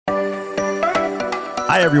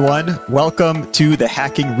Hi, everyone. Welcome to the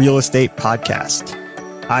Hacking Real Estate Podcast.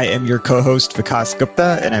 I am your co-host, Vikas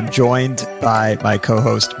Gupta, and I'm joined by my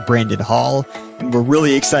co-host, Brandon Hall. And we're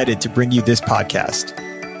really excited to bring you this podcast.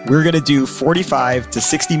 We're going to do 45 to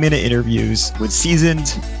 60-minute interviews with seasoned,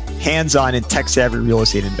 hands-on, and tech-savvy real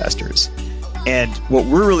estate investors. And what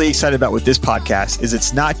we're really excited about with this podcast is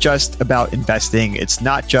it's not just about investing. It's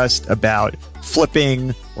not just about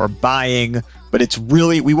flipping or buying, but it's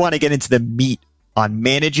really, we want to get into the meat on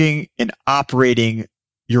managing and operating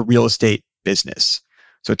your real estate business.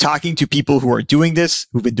 So talking to people who are doing this,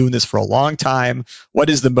 who've been doing this for a long time, what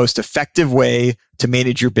is the most effective way to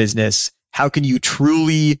manage your business? How can you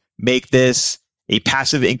truly make this a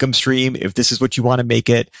passive income stream if this is what you want to make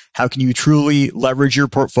it? How can you truly leverage your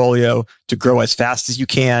portfolio to grow as fast as you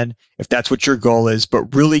can if that's what your goal is,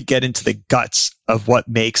 but really get into the guts of what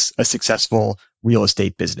makes a successful real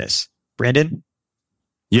estate business? Brandon?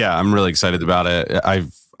 Yeah, I'm really excited about it.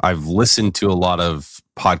 I've listened to a lot of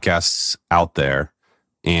podcasts out there,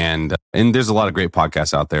 and there's a lot of great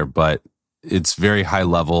podcasts out there, but it's very high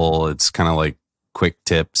level. It's kind of like quick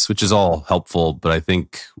tips, which is all helpful. But I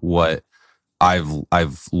think what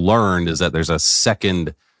I've learned is that there's a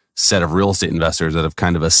second set of real estate investors that have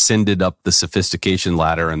kind of ascended up the sophistication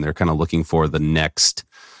ladder, and they're kind of looking for the next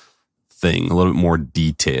thing, a little bit more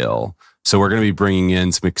detail. So we're going to be bringing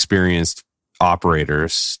in some experienced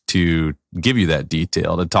operators to give you that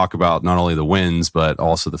detail, to talk about not only the wins but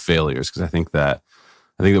also the failures, because I think that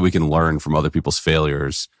we can learn from other people's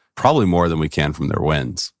failures probably more than we can from their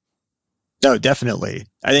wins. No, definitely.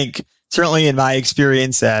 I think certainly in my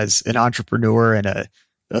experience as an entrepreneur and a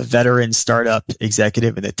veteran startup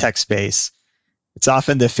executive in the tech space, it's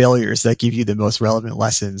often the failures that give you the most relevant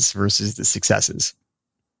lessons versus the successes.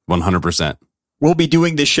 100%. We'll be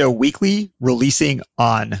doing this show weekly, releasing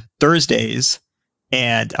on Thursdays.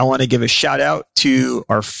 And I want to give a shout out to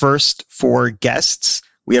our first 4 guests.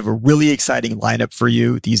 We have a really exciting lineup for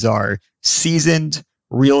you. These are seasoned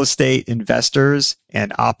real estate investors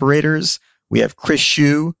and operators. We have Chris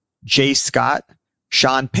Hsu, Jay Scott,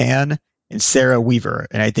 Sean Pan, and Sarah Weaver.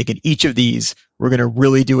 And I think in each of these, we're going to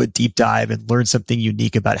really do a deep dive and learn something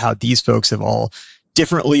unique about how these folks have all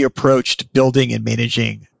differently approached building and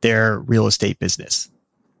managing their real estate business.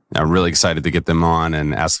 I'm really excited to get them on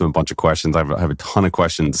and ask them a bunch of questions. I have a ton of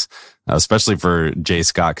questions, especially for Jay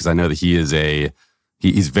Scott, because I know that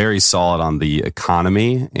he's very solid on the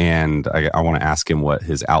economy, and I want to ask him what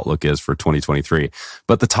his outlook is for 2023.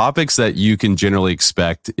 But the topics that you can generally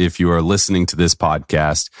expect if you are listening to this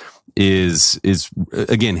podcast is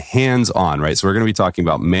again, hands-on, right? So we're going to be talking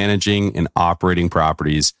about managing and operating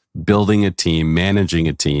properties, building a team, managing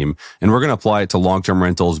a team, and we're going to apply it to long-term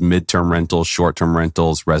rentals, mid-term rentals, short-term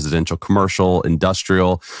rentals, residential, commercial,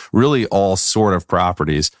 industrial, really all sort of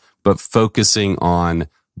properties, but focusing on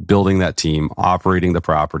building that team, operating the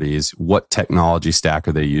properties, what technology stack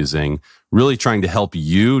are they using, really trying to help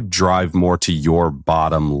you drive more to your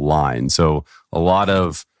bottom line. So a lot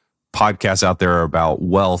of podcasts out there are about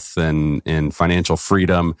wealth and financial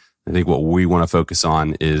freedom. I think what we want to focus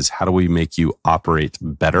on is how do we make you operate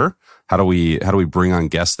better? How do we bring on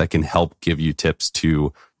guests that can help give you tips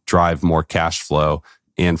to drive more cash flow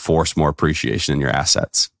and force more appreciation in your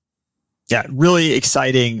assets? Yeah, really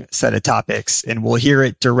exciting set of topics, and we'll hear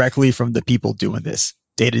it directly from the people doing this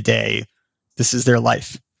day to day. This is their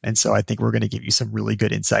life. And so I think we're going to give you some really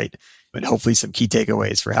good insight and hopefully some key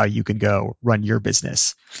takeaways for how you can go run your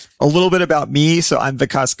business. A little bit about me. So I'm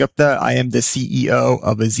Vikas Gupta. I am the CEO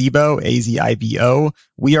of Azibo, Azibo.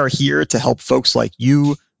 We are here to help folks like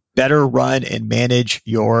you better run and manage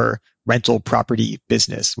your rental property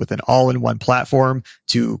business with an all-in-one platform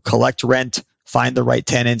to collect rent, find the right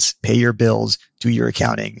tenants, pay your bills, do your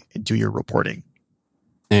accounting, and do your reporting.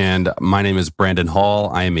 And my name is Brandon Hall.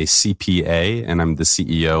 I am a CPA, and I'm the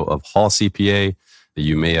CEO of Hall CPA.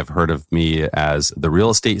 You may have heard of me as the real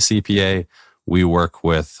estate CPA. We work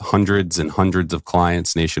with hundreds and hundreds of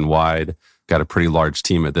clients nationwide, got a pretty large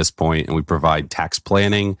team at this point, and we provide tax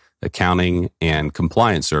planning, accounting, and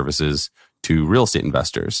compliance services to real estate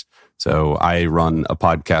investors. So I run a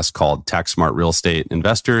podcast called Tax Smart Real Estate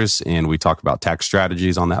Investors, and we talk about tax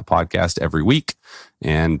strategies on that podcast every week,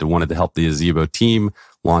 and wanted to help the Azibo team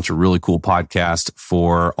launch a really cool podcast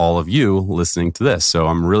for all of you listening to this. So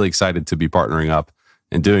I'm really excited to be partnering up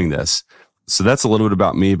and doing this. So that's a little bit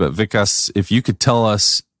about me, but Vikas, if you could tell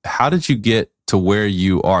us, how did you get to where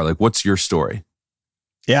you are? Like, what's your story?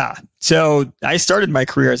 Yeah. So I started my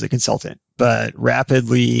career as a consultant, but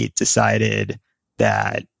rapidly decided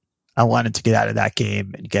that I wanted to get out of that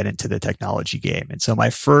game and get into the technology game. And so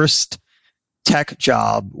my first tech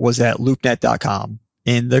job was at loopnet.com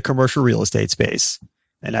in the commercial real estate space.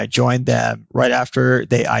 And I joined them right after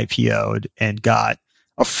they IPO'd and got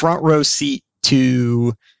a front row seat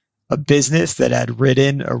to a business that had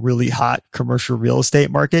ridden a really hot commercial real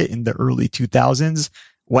estate market in the early 2000s,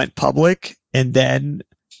 went public, and then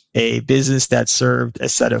a business that served a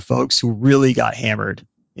set of folks who really got hammered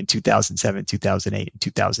in 2007, 2008, and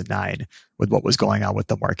 2009 with what was going on with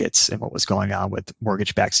the markets and what was going on with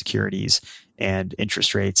mortgage-backed securities and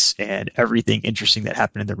interest rates and everything interesting that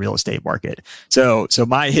happened in the real estate market. So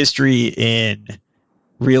my history in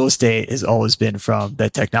real estate has always been from the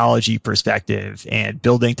technology perspective and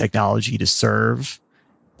building technology to serve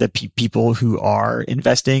the people who are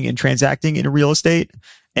investing and transacting in real estate.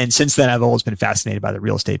 And since then, I've always been fascinated by the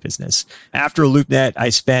real estate business. After LoopNet, I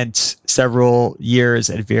spent several years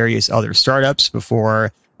at various other startups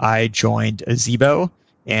before I joined Azibo.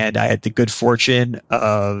 And I had the good fortune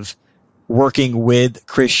of working with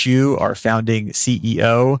Chris Xu, our founding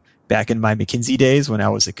CEO, back in my McKinsey days when I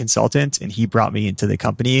was a consultant, and he brought me into the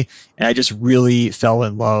company. And I just really fell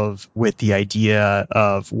in love with the idea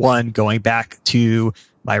of, one, going back to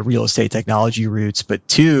my real estate technology roots, but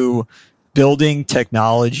two, building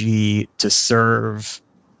technology to serve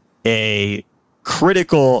a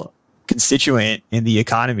critical constituent in the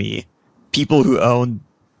economy, people who own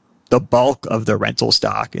the bulk of the rental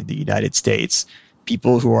stock in the United States,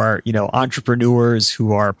 people who are, entrepreneurs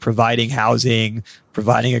who are providing housing,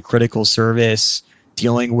 providing a critical service,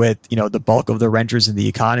 dealing with, the bulk of the renters in the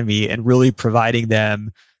economy, and really providing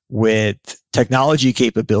them with technology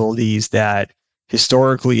capabilities that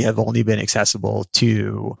historically have only been accessible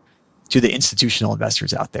to the institutional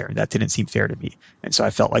investors out there. And that didn't seem fair to me. And so I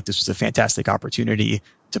felt like this was a fantastic opportunity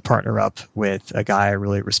to partner up with a guy I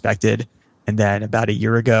really respected. And then about a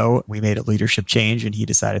year ago, we made a leadership change and he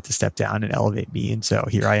decided to step down and elevate me. And so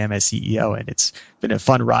here I am as CEO, and it's been a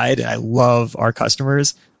fun ride. And I love our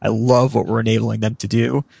customers. I love what we're enabling them to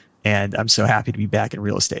do. And I'm so happy to be back in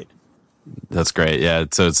real estate. That's great. Yeah.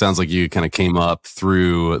 So it sounds like you kind of came up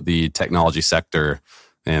through the technology sector,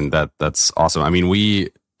 and that's awesome. I mean,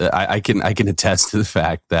 I can attest to the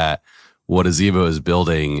fact that what Azibo is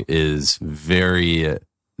building is very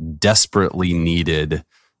desperately needed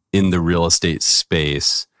in the real estate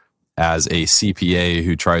space. As a CPA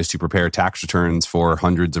who tries to prepare tax returns for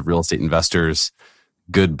hundreds of real estate investors,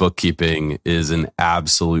 good bookkeeping is an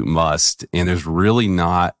absolute must. And there's really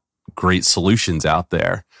not great solutions out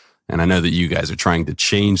there. And I know that you guys are trying to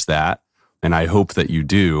change that. And I hope that you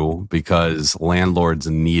do, because landlords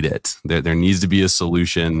need it. There needs to be a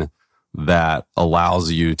solution that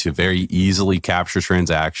allows you to very easily capture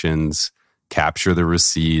transactions, capture the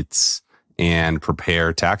receipts, and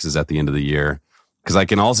prepare taxes at the end of the year. Because I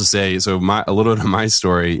can also say, a little bit of my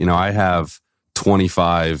story, I have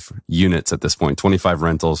 25 units at this point, 25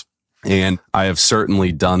 rentals. And I have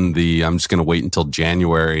certainly done I'm just going to wait until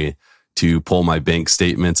January to pull my bank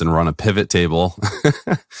statements and run a pivot table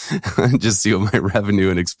and just see what my revenue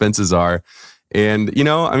and expenses are. And,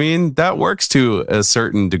 that works to a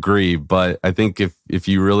certain degree, but I think if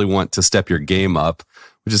you really want to step your game up,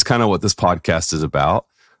 which is kind of what this podcast is about,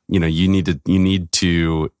 you need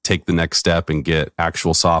to take the next step and get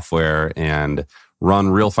actual software and run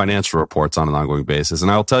real financial reports on an ongoing basis.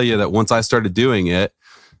 And I'll tell you that once I started doing it,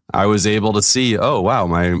 I was able to see, oh, wow,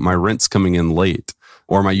 my rent's coming in late,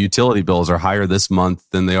 or my utility bills are higher this month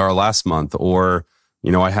than they are last month. Or,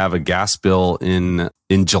 I have a gas bill in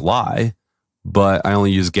July, but I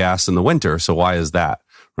only use gas in the winter. So why is that?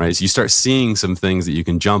 Right. So you start seeing some things that you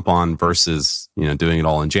can jump on versus, doing it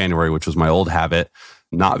all in January, which was my old habit.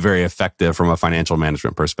 Not very effective from a financial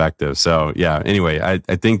management perspective. So yeah, anyway,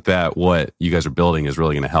 I think that what you guys are building is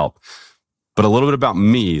really going to help. But a little bit about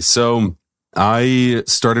me. So I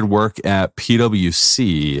started work at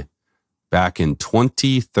PwC back in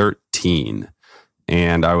 2013,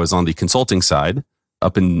 and I was on the consulting side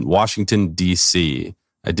up in Washington, DC.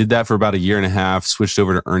 I did that for about a year and a half, switched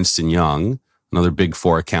over to Ernst & Young, another big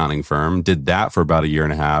four accounting firm, did that for about a year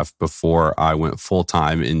and a half before I went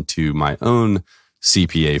full-time into my own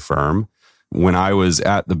CPA firm. When I was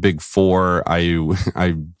at the big four, I'm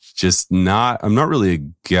not really a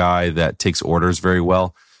guy that takes orders very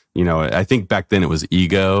well. I think back then it was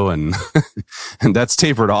ego and and that's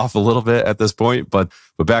tapered off a little bit at this point. But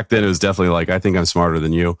back then it was definitely like, I think I'm smarter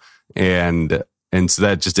than you. And so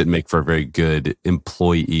that just didn't make for a very good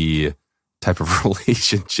employee type of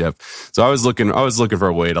relationship. So I was looking for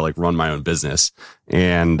a way to run my own business.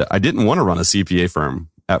 And I didn't want to run a CPA firm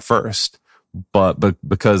at first. But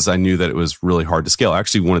because I knew that it was really hard to scale, I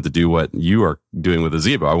actually wanted to do what you are doing with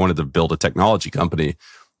Azibo. I wanted to build a technology company,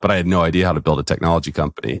 but I had no idea how to build a technology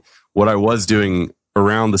company. What I was doing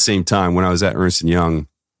around the same time when I was at Ernst & Young,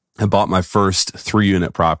 I bought my first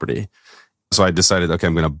 3-unit property. So I decided, okay,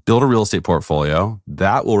 I'm going to build a real estate portfolio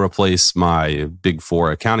that will replace my big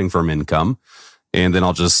 4 accounting firm income. And then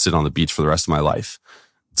I'll just sit on the beach for the rest of my life.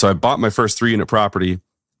 So I bought my first 3-unit property.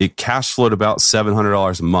 It cash flowed about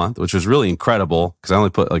 $700 a month, which was really incredible because I only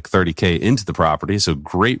put like $30K into the property. So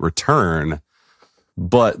great return.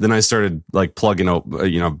 But then I started like plugging up,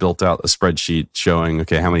 built out a spreadsheet showing,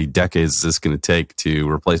 okay, how many decades is this going to take to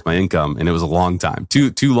replace my income? And it was a long time,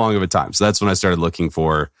 too long of a time. So that's when I started looking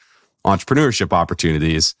for entrepreneurship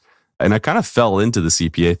opportunities. And I kind of fell into the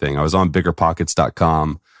CPA thing. I was on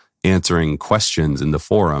biggerpockets.com answering questions in the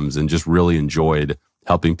forums and just really enjoyed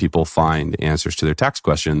helping people find answers to their tax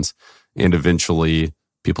questions. And eventually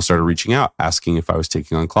people started reaching out, asking if I was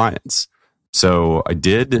taking on clients. So I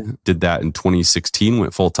did that in 2016,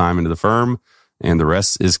 went full time into the firm, and the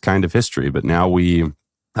rest is kind of history. But now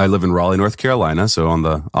I live in Raleigh, North Carolina, so on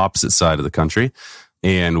the opposite side of the country,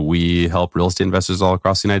 and we help real estate investors all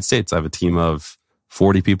across the United States. I have a team of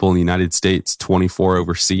 40 people in the United States, 24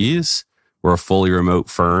 overseas. We're a fully remote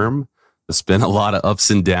firm. It's been a lot of ups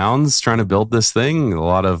and downs trying to build this thing, a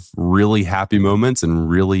lot of really happy moments and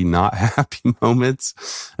really not happy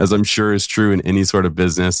moments, as I'm sure is true in any sort of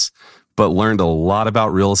business, but learned a lot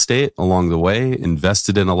about real estate along the way,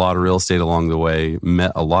 invested in a lot of real estate along the way,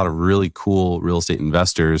 met a lot of really cool real estate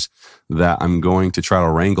investors that I'm going to try to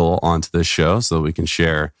wrangle onto this show so that we can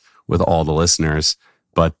share with all the listeners.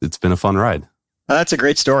 But it's been a fun ride. That's a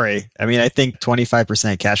great story. I mean, I think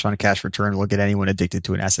 25% cash on cash return will get anyone addicted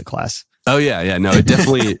to an asset class. Oh yeah. No, it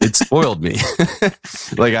definitely, it spoiled me.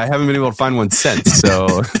 Like I haven't been able to find one since.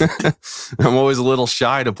 So I'm always a little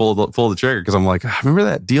shy to pull the trigger because I'm like, I remember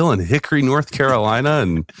that deal in Hickory, North Carolina.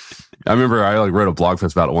 And I remember I wrote a blog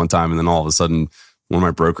post about it one time. And then all of a sudden one of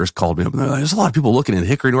my brokers called me up and they're like, there's a lot of people looking in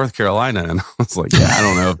Hickory, North Carolina. And I was like, yeah, I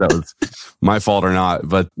don't know if that was my fault or not,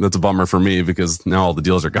 but that's a bummer for me because now all the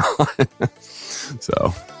deals are gone.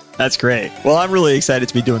 So that's great. Well, I'm really excited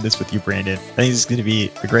to be doing this with you, Brandon. I think this is going to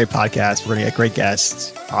be a great podcast. We're going to get great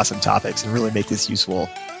guests, awesome topics, and really make this useful.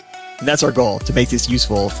 And that's our goal, to make this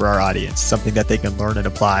useful for our audience, something that they can learn and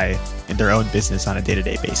apply in their own business on a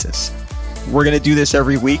day-to-day basis. We're going to do this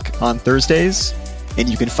every week on Thursdays, and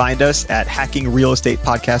you can find us at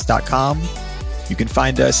hackingrealestatepodcast.com. You can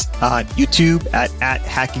find us on YouTube at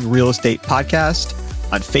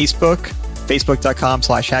hackingrealestatepodcast, on Facebook,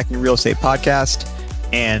 facebook.com/hackingrealestatepodcast,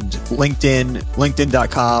 and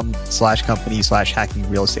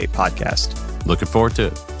linkedin.com/company/hackingrealestatepodcast. Looking forward to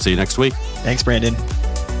it. See you next week. Thanks, Brandon.